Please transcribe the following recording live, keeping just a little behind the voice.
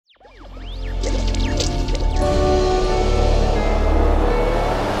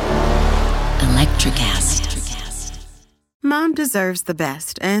Mom deserves the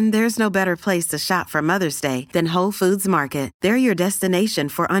best, and there's no better place to shop for Mother's Day than Whole Foods Market. They're your destination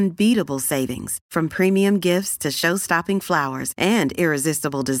for unbeatable savings, from premium gifts to show-stopping flowers and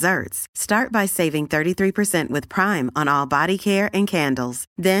irresistible desserts. Start by saving 33% with Prime on all body care and candles.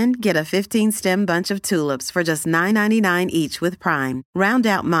 Then get a 15-stem bunch of tulips for just $9.99 each with Prime. Round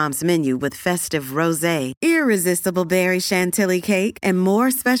out Mom's menu with festive rosé, irresistible berry chantilly cake, and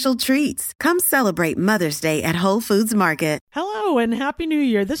more special treats. Come celebrate Mother's Day at Whole Foods Market. Hello and Happy New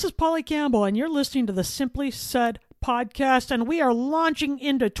Year. This is Polly Campbell, and you're listening to the Simply Said podcast, and we are launching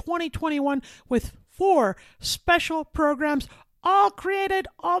into 2021 with 4 special programs, all created,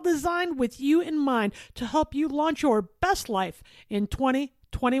 all designed with you in mind to help you launch your best life in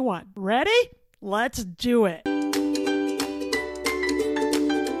 2021. Ready? Let's do it.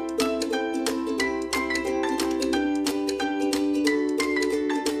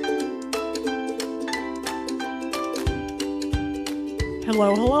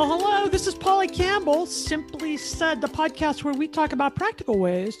 Hello, hello, hello. This is Polly Campbell, Simply Said, the podcast where we talk about practical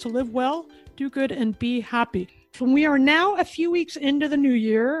ways to live well, do good, and be happy. And we are now a few weeks into the new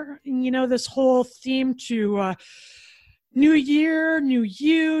year. And you know, this whole theme to new year, new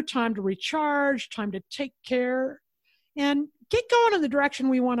you, time to recharge, time to take care, and get going in the direction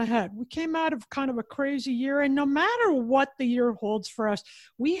we want to head. We came out of kind of a crazy year, and no matter what the year holds for us,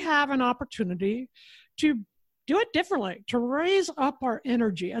 we have an opportunity to do it differently, to raise up our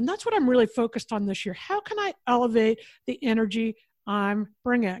energy. And that's what I'm really focused on this year. How can I elevate the energy I'm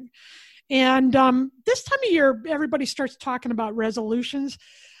bringing? And this time of year, everybody starts talking about resolutions.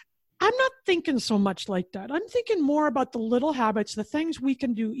 I'm not thinking so much like that. I'm thinking more about the little habits, the things we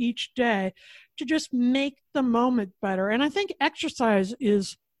can do each day to just make the moment better. And I think exercise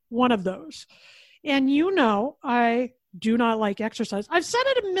is one of those. And you know, I do not like exercise. I've said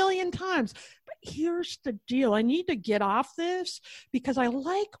it a million times, but here's the deal. I need to get off this because I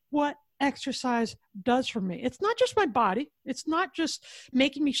like what exercise does for me. It's not just my body. It's not just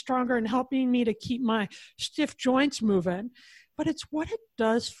making me stronger and helping me to keep my stiff joints moving, but it's what it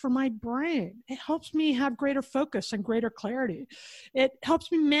does for my brain. It helps me have greater focus and greater clarity. It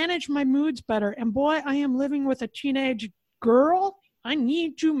helps me manage my moods better. And boy, I am living with a teenage girl. I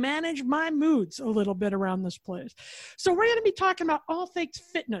need to manage my moods a little bit around this place. So we're going to be talking about all things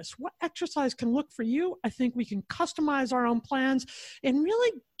fitness, what exercise can look for you. I think we can customize our own plans and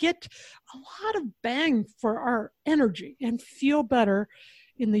really get a lot of bang for our energy and feel better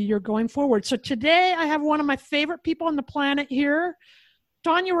in the year going forward. So today I have one of my favorite people on the planet here,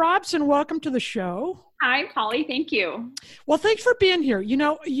 Tanya Robson. Welcome to the show. Hi, Polly. Thank you. Well, thanks for being here. You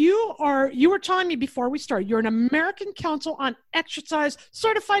know, you were telling me before we started, you're an American Council on Exercise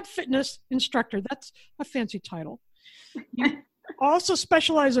Certified Fitness Instructor. That's a fancy title. You also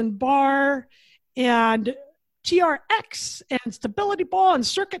specialize in bar and TRX and stability ball and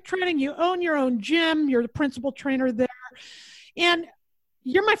circuit training. You own your own gym. You're the principal trainer there. And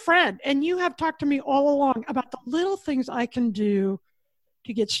you're my friend. And you have talked to me all along about the little things I can do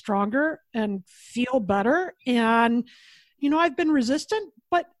to get stronger and feel better. And, you know, I've been resistant,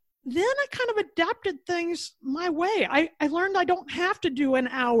 but then I kind of adapted things my way. I learned I don't have to do an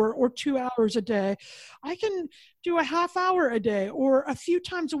hour or 2 hours a day. I can do a half hour a day or a few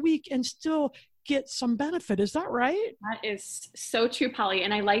times a week and still get some benefit. Is that right? That is so true, Polly.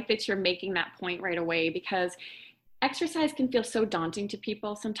 And I like that you're making that point right away, because exercise can feel so daunting to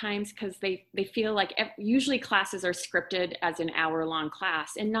people sometimes because they feel like usually classes are scripted as an hour-long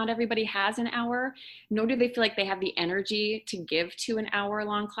class, and not everybody has an hour, nor do they feel like they have the energy to give to an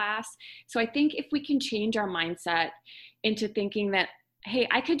hour-long class. So I think if we can change our mindset into thinking that, hey,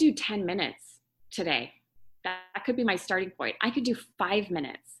 I could do 10 minutes today. That could be my starting point. I could do 5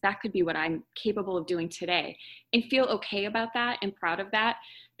 minutes. That could be what I'm capable of doing today, and feel okay about that and proud of that.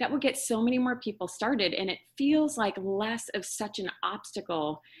 That will get so many more people started, and it feels like less of such an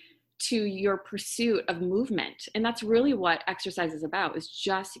obstacle to your pursuit of movement. And that's really what exercise is about, is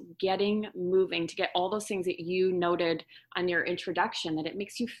just getting moving, to get all those things that you noted on your introduction, that it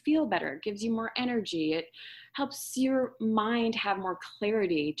makes you feel better, it gives you more energy, it helps your mind have more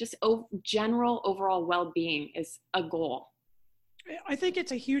clarity. Just general overall well-being is a goal. I think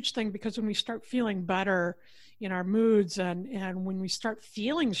it's a huge thing, because when we start feeling better in our moods and when we start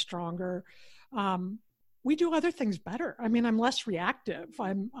feeling stronger, we do other things better. I mean, I'm less reactive.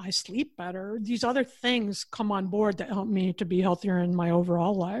 I sleep better. These other things come on board that help me to be healthier in my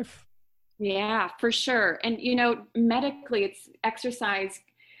overall life. Yeah, for sure. And, you know, medically, it's exercise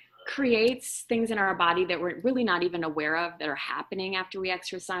creates things in our body that we're really not even aware of that are happening after we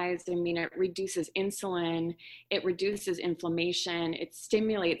exercise. I mean, it reduces insulin, it reduces inflammation, it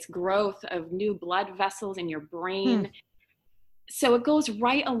stimulates growth of new blood vessels in your brain. So it goes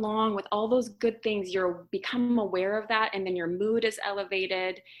right along with all those good things. You're become aware of that, and then your mood is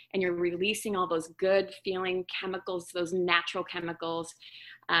elevated, and you're releasing all those good feeling chemicals, those natural chemicals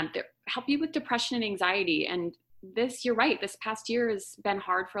that help you with depression and anxiety. And this, you're right, this past year has been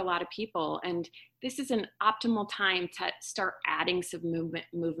hard for a lot of people, and this is an optimal time to start adding some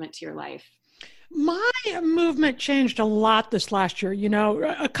movement to your life. My movement changed a lot this last year. You know,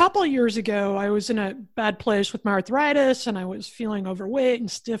 a couple of years ago, I was in a bad place with my arthritis, and I was feeling overweight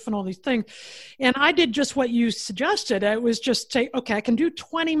and stiff and all these things. And I did just what you suggested. It was just say, okay, I can do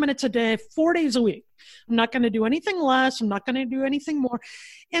 20 minutes a day, 4 days a week. I'm not going to do anything less. I'm not going to do anything more.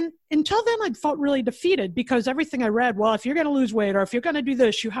 And until then, I felt really defeated because everything I read, well, if you're going to lose weight or if you're going to do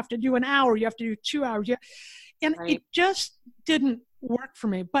this, you have to do an hour, you have to do 2 hours. And Right. It just didn't work for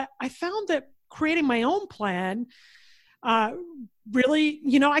me. But I found that creating my own plan, really,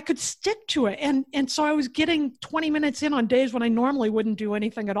 you know, I could stick to it. And so I was getting 20 minutes in on days when I normally wouldn't do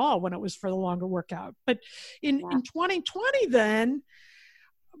anything at all when it was for the longer workout. But in 2020, then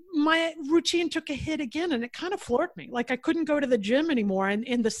my routine took a hit again, and it kind of floored me. Like I couldn't go to the gym anymore,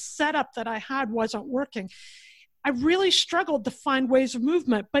 and the setup that I had wasn't working. I really struggled to find ways of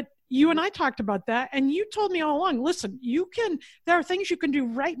movement, but you and I talked about that, and you told me all along, listen, there are things you can do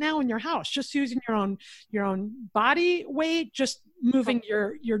right now in your house, just using your own body weight, just moving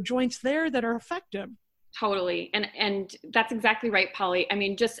your joints there that are effective. Totally. And that's exactly right, Polly. I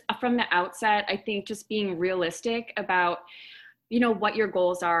mean, just from the outset, I think just being realistic about, you know, what your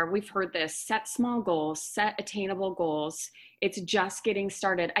goals are. We've heard this, set small goals, set attainable goals. It's just getting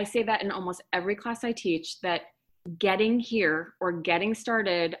started. I say that in almost every class I teach, that getting here or getting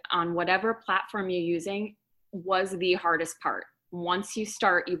started on whatever platform you're using was the hardest part. Once you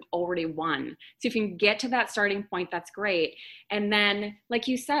start, you've already won. So if you can get to that starting point, that's great. And then, like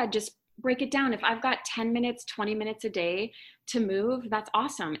you said, just break it down. If I've got 10 minutes, 20 minutes a day to move, that's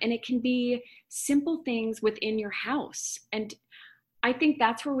awesome. And it can be simple things within your house. And I think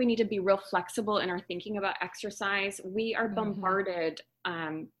that's where we need to be real flexible in our thinking about exercise. We are bombarded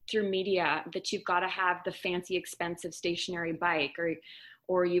through media that you've got to have the fancy, expensive stationary bike,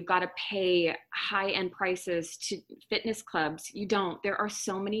 or you've got to pay high-end prices to fitness clubs. You don't. There are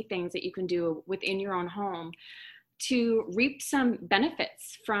so many things that you can do within your own home to reap some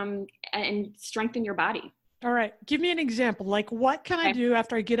benefits from and strengthen your body. All right. Give me an example. Like, what can I do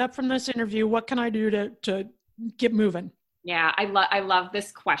after I get up from this interview? What can I do to get moving? Yeah, I love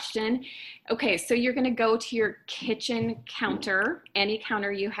this question. Okay, so you're going to go to your kitchen counter, any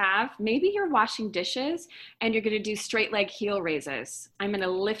counter you have. Maybe you're washing dishes and you're going to do straight leg heel raises. I'm going to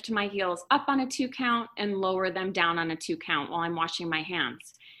lift my heels up on a 2 count and lower them down on a 2 count while I'm washing my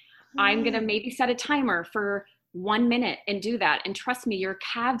hands. I'm going to maybe set a timer for 1 minute and do that. And trust me, your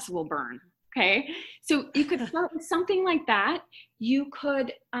calves will burn. Okay, so you could start with something like that. You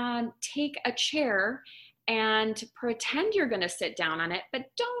could take a chair and pretend you're going to sit down on it, but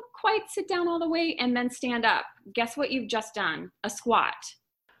don't quite sit down all the way and then stand up. Guess what you've just done? A squat.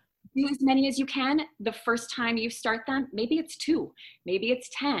 Do as many as you can. The first time you start them, maybe it's 2, maybe it's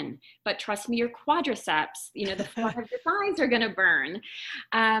 10, but trust me, your quadriceps, you know, the front of your thighs are going to burn.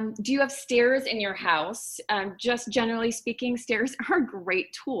 Do you have stairs in your house? Just generally speaking, stairs are a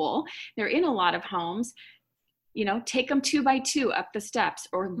great tool. They're in a lot of homes. You know, take them 2 by 2 up the steps,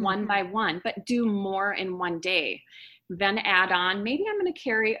 or 1 by 1, but do more in one day. Then add on, maybe I'm going to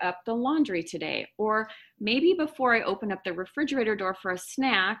carry up the laundry today, or maybe before I open up the refrigerator door for a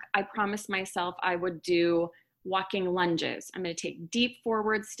snack, I promised myself I would do walking lunges. I'm going to take deep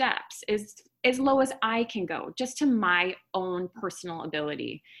forward steps as low as I can go, just to my own personal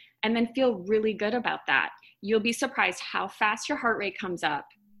ability, and then feel really good about that. You'll be surprised how fast your heart rate comes up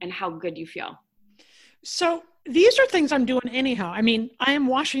and how good you feel. So these are things I'm doing anyhow. I mean, I am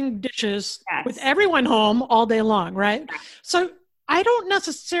washing dishes with everyone home all day long, right? Yes. So I don't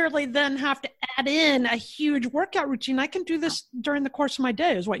necessarily then have to add in a huge workout routine. I can do this during the course of my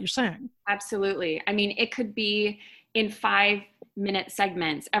day, is what you're saying. Absolutely. I mean, it could be in 5-minute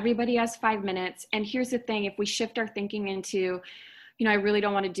segments. Everybody has 5 minutes. And here's the thing, if we shift our thinking into, you know, I really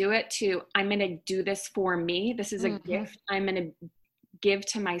don't want to do it, to I'm going to do this for me. This is a gift I'm going to give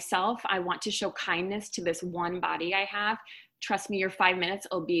to myself. I want to show kindness to this one body I have. Trust me, your 5 minutes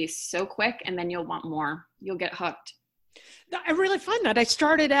will be so quick, and then you'll want more. You'll get hooked. I really find that. I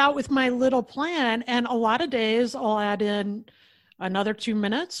started out with my little plan, and a lot of days I'll add in another 2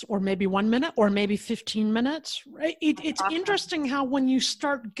 minutes, or maybe 1 minute, or maybe 15 minutes. Right? It's awesome. Interesting how when you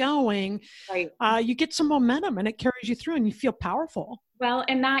start going, you get some momentum and it carries you through and you feel powerful. Well,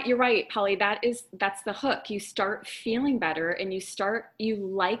 and that, you're right, Polly, that's the hook. You start feeling better, and you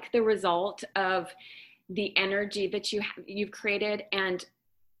like the result of the energy that you've created and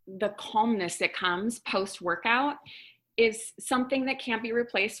the calmness that comes post workout is something that can't be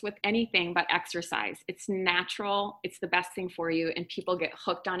replaced with anything but exercise. It's natural. It's the best thing for you, and people get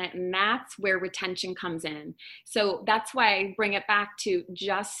hooked on it. And that's where retention comes in. So that's why I bring it back to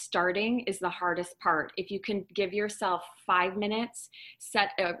just starting is the hardest part. If you can give yourself 5 minutes,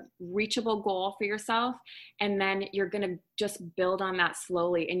 set a reachable goal for yourself, and then you're going to just build on that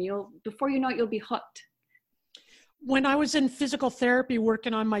slowly. And before you know it, you'll be hooked. When I was in physical therapy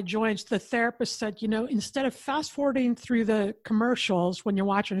working on my joints, the therapist said, instead of fast forwarding through the commercials when you're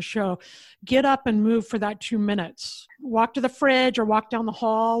watching a show, get up and move for that 2 minutes. Walk to the fridge or walk down the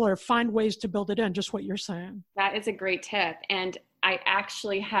hall or find ways to build it in, just what you're saying. That is a great tip. And I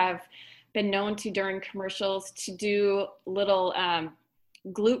actually have been known to, during commercials, to do little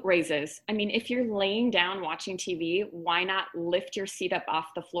glute raises. I mean, if you're laying down watching TV, why not lift your seat up off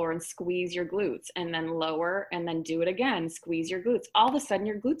the floor and squeeze your glutes, and then lower and then do it again, squeeze your glutes. All of a sudden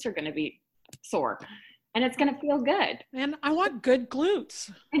your glutes are going to be sore and it's going to feel good. And I want good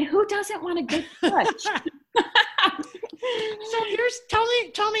glutes. And who doesn't want a good push? So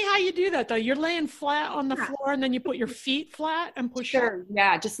tell me how you do that though. You're laying flat on the floor and then you put your feet flat and push up.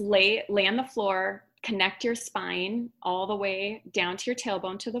 Yeah. Just lay on the floor. Connect your spine all the way down to your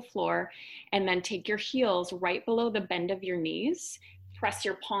tailbone to the floor, and then take your heels right below the bend of your knees. Press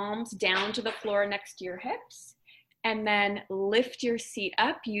your palms down to the floor next to your hips, and then lift your seat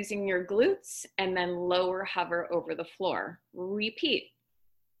up using your glutes, and then lower, hover over the floor. Repeat.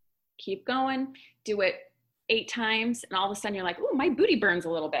 Keep going. Do it 8 times, and all of a sudden you're like, "Ooh, my booty burns a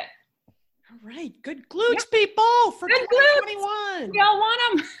little bit." All right. Good glutes, people, for good 2021. Glutes. We all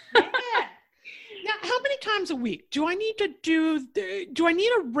want them. Yeah. Now, how many times a week do I need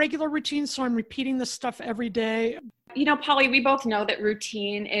a regular routine so I'm repeating this stuff every day? Polly, we both know that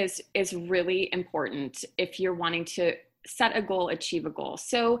routine is really important if you're wanting to set a goal, achieve a goal.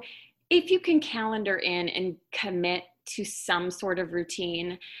 So if you can calendar in and commit to some sort of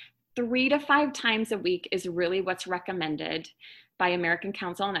routine, 3 to 5 times a week is really what's recommended by American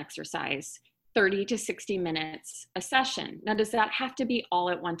Council on Exercise. 30 to 60 minutes a session. Now, does that have to be all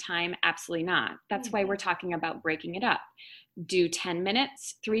at one time? Absolutely not. That's why we're talking about breaking it up. Do 10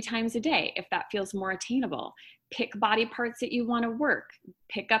 minutes 3 times a day if that feels more attainable. Pick body parts that you want to work.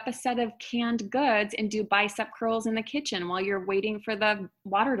 Pick up a set of canned goods and do bicep curls in the kitchen while you're waiting for the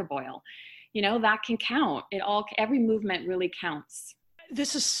water to boil. That can count. Every movement really counts.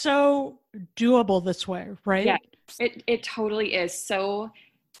 This is so doable this way, right? Yeah, it totally is so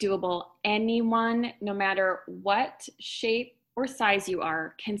doable. Anyone, no matter what shape or size you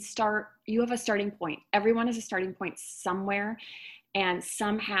are, can start. You have a starting point. Everyone has a starting point somewhere and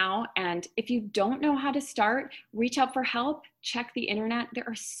somehow. And if you don't know how to start, reach out for help. Check the internet. There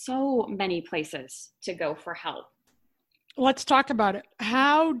are so many places to go for help. Let's talk about it.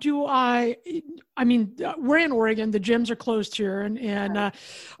 How do I mean, we're in Oregon, the gyms are closed here, and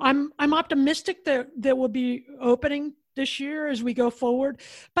I'm optimistic that we'll be opening this year as we go forward.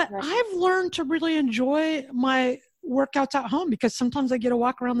 But I've learned to really enjoy my workouts at home because sometimes I get a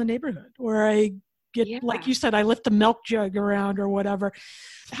walk around the neighborhood, or I get, like you said, I lift a milk jug around or whatever.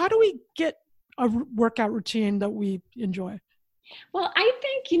 How do we get a workout routine that we enjoy? Well, I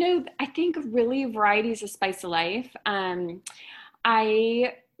think really variety is the spice of life.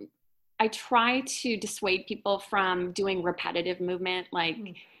 I try to dissuade people from doing repetitive movement. Like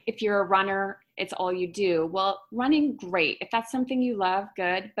if you're a runner, it's all you do. Well, running, great. If that's something you love,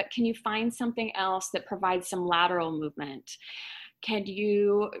 good. But can you find something else that provides some lateral movement? Can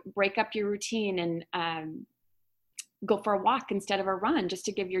you break up your routine and go for a walk instead of a run just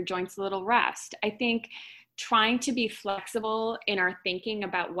to give your joints a little rest? I think trying to be flexible in our thinking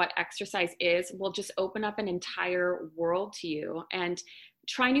about what exercise is will just open up an entire world to you. And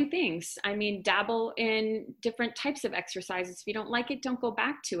try new things. I mean, dabble in different types of exercises. If you don't like it, don't go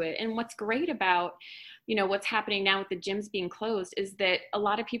back to it. And what's great about, what's happening now with the gyms being closed is that a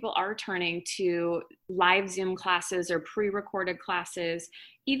lot of people are turning to live Zoom classes or pre-recorded classes,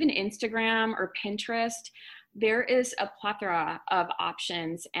 even Instagram or Pinterest. There is a plethora of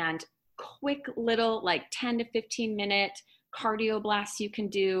options and quick little 10 to 15 minute cardio blasts you can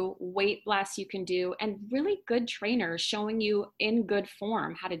do, weight blasts you can do, and really good trainers showing you in good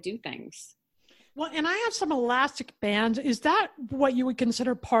form how to do things. Well, and I have some elastic bands. Is that what you would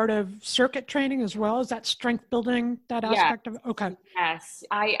consider part of circuit training as well? Is that strength building, that aspect of it? Okay. Yes,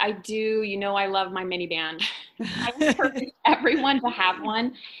 I do. I love my mini band. I encourage everyone to have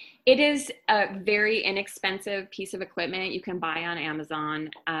one. It is a very inexpensive piece of equipment you can buy on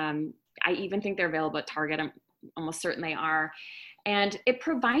Amazon. I even think they're available at Target. I'm almost certain they are. and it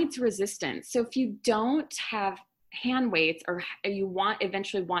provides resistance. So if you don't have hand weights, or you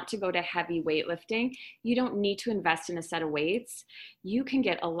eventually want to go to heavy weightlifting, you don't need to invest in a set of weights. You can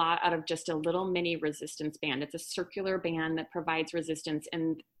get a lot out of just a little mini resistance band. It's a circular band that provides resistance.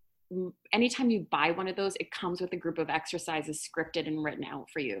 And anytime you buy one of those, it comes with a group of exercises scripted and written out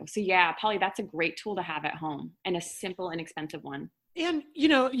for you. So yeah, Polly, that's a great tool to have at home, and a simple, inexpensive one. And, you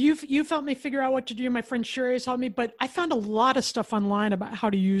know, you've helped me figure out what to do. My friend Sherry has helped me, but I found a lot of stuff online about how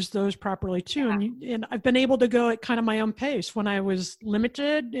to use those properly too. Yeah. And I've been able to go at kind of my own pace. When I was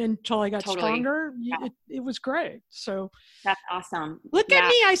limited until I got stronger, it was great. So that's awesome. Look at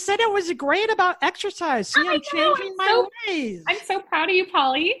me. I said it was great about exercise. See, I'm changing my ways. I'm so proud of you,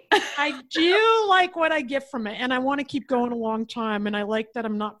 Polly. I do like what I get from it, and I want to keep going a long time. And I like that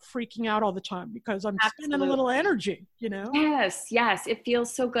I'm not freaking out all the time, because I'm spending a little energy, you know? Yes, it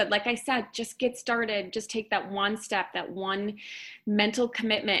feels so good. Like I said, just get started. Just take that one step, that one mental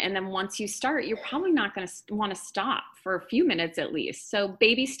commitment. And then once you start, you're probably not going to want to stop for a few minutes at least. So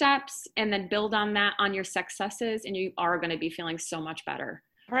baby steps, and then build on that, on your successes, and you are going to be feeling so much better.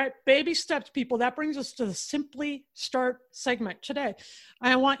 All right, baby steps, people. That brings us to the Simply Start segment today.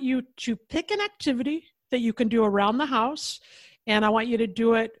 I want you to pick an activity that you can do around the house, and I want you to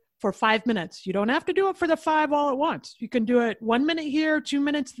do it for 5 minutes. You don't have to do it for the 5 all at once. You can do it 1 minute here, 2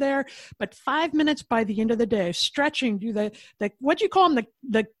 minutes there, but 5 minutes by the end of the day. Stretching, do the what do you call them?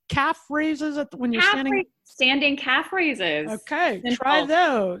 The calf raises when you're standing? Standing calf raises. Okay, try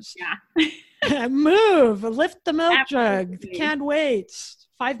those. Yeah. Move, lift the milk jug, the canned weights.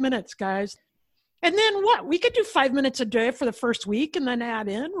 5 minutes, guys. And then what? We could do 5 minutes a day for the first week and then add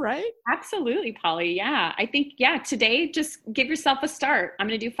in, right? Absolutely, Polly. Yeah. I think, today, just give yourself a start. I'm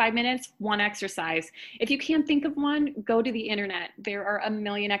going to do 5 minutes, one exercise. If you can't think of one, go to the internet. There are a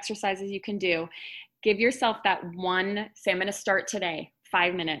million exercises you can do. Give yourself that one, say, I'm going to start today,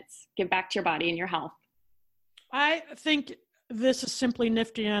 5 minutes. Give back to your body and your health. I think this is simply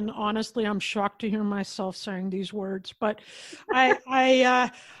nifty, and honestly, I'm shocked to hear myself saying these words, but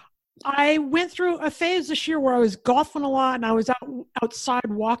I went through a phase this year where I was golfing a lot and I was outside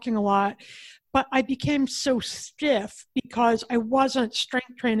walking a lot, but I became so stiff because I wasn't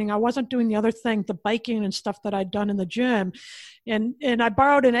strength training. I wasn't doing the other thing, the biking and stuff that I'd done in the gym. And I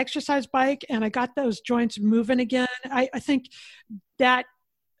borrowed an exercise bike and I got those joints moving again. I think that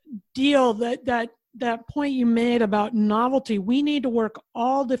deal, that point you made about novelty, we need to work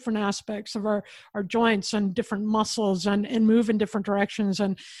all different aspects of our joints and different muscles and move in different directions.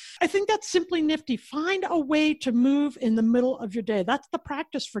 And I think that's simply nifty. Find a way to move in the middle of your day. That's the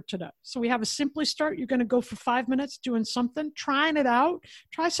practice for today. So we have a Simply Start. You're going to go for 5 minutes doing something, trying it out.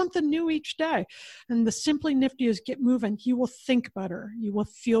 Try something new each day. And the Simply Nifty is get moving. You will think better. You will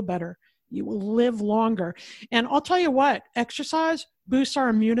feel better. You will live longer. And I'll tell you what, exercise boosts our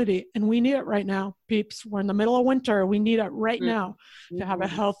immunity, and we need it right now, peeps. We're in the middle of winter. We need it right now to have a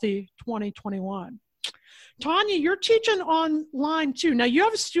healthy 2021. Tanya, you're teaching online too. Now you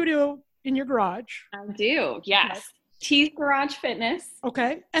have a studio in your garage. I do, yes. Okay. Tees Garage Fitness.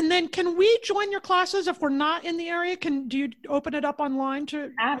 Okay. And then can we join your classes if we're not in the area? Do you open it up online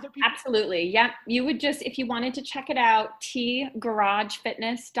to other people? Absolutely. Yeah. You would just, if you wanted to check it out,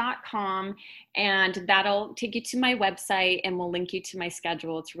 tgaragefitness.com, and that'll take you to my website and we'll link you to my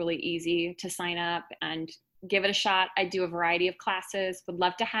schedule. It's really easy to sign up and give it a shot. I do a variety of classes. Would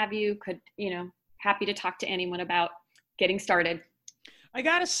love to have you. Happy to talk to anyone about getting started. I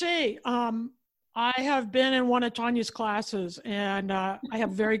got to say, I have been in one of Tanya's classes, and I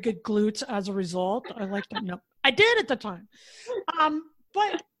have very good glutes as a result. I like that. No, I did at the time.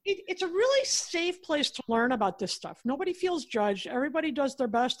 But it's a really safe place to learn about this stuff. Nobody feels judged. Everybody does their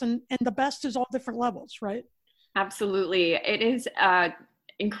best, and the best is all different levels, right? Absolutely. It is an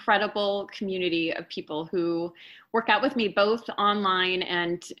incredible community of people who work out with me, both online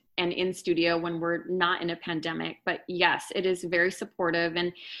and in studio when we're not in a pandemic. But yes, it is very supportive.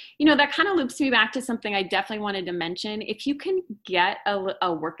 And, that kind of loops me back to something I definitely wanted to mention. If you can get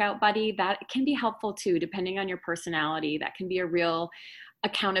a workout buddy, that can be helpful too, depending on your personality. That can be a real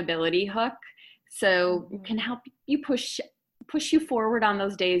accountability hook. So it can help you push you forward on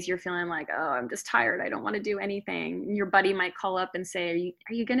those days you're feeling like, oh, I'm just tired. I don't want to do anything. And your buddy might call up and say,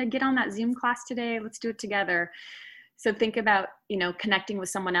 are you going to get on that Zoom class today? Let's do it together. So think about, connecting with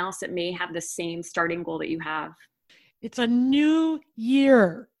someone else that may have the same starting goal that you have. It's a new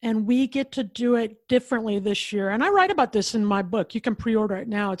year and we get to do it differently this year. And I write about this in my book. You can pre-order it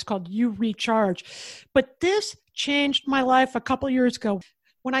now. It's called You Recharge. But this changed my life a couple of years ago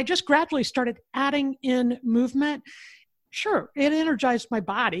when I just gradually started adding in movement. Sure, it energized my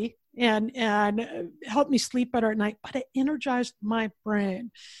body and helped me sleep better at night, but it energized my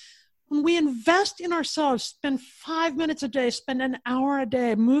brain. When we invest in ourselves, spend 5 minutes a day, spend an hour a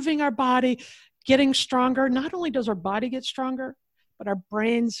day, moving our body, getting stronger, not only does our body get stronger, but our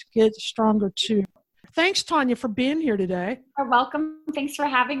brains get stronger too. Thanks, Tanya, for being here today. You're welcome. Thanks for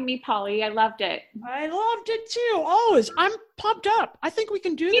having me, Polly. I loved it. I loved it too. Always. I'm pumped up. I think we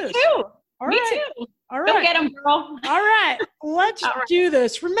can do this. Me too. All Me right. too. All right. Go get them, girl. All right. Let's do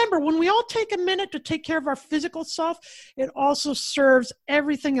this. Remember, when we all take a minute to take care of our physical self, it also serves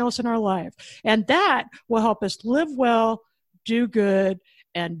everything else in our life. And that will help us live well, do good,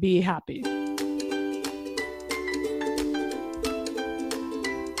 and be happy.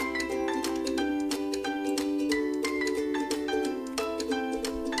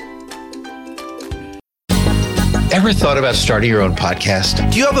 Ever thought about starting your own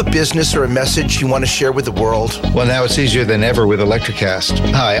podcast? Do you have a business or a message you want to share with the world? Well, now it's easier than ever with Electrocast.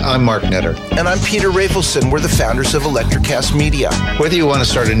 Hi, I'm Mark Netter. And I'm Peter Rafelson. We're the founders of Electrocast Media. Whether you want to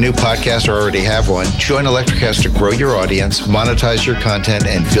start a new podcast or already have one, join Electrocast to grow your audience, monetize your content,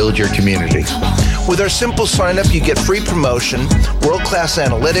 and build your community. With our simple sign-up, you get free promotion, world-class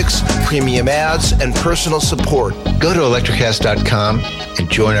analytics, premium ads, and personal support. Go to electrocast.com and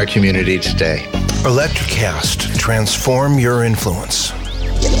join our community today. Electrocast. Transform your influence.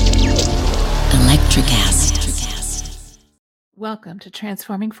 Electrocast. Welcome to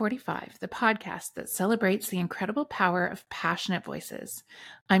Transforming 45, the podcast that celebrates the incredible power of passionate voices.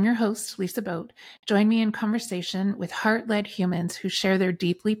 I'm your host, Lisa Boat. Join me in conversation with heart-led humans who share their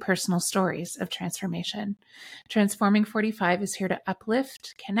deeply personal stories of transformation. Transforming 45 is here to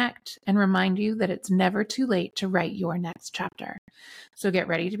uplift, connect, and remind you that it's never too late to write your next chapter. So get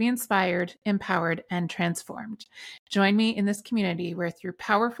ready to be inspired, empowered, and transformed. Join me in this community where through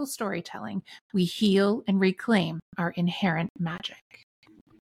powerful storytelling, we heal and reclaim our inherent magic.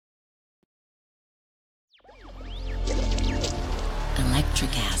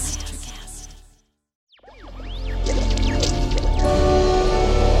 Electrocast.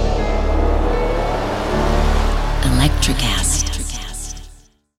 Electrocast.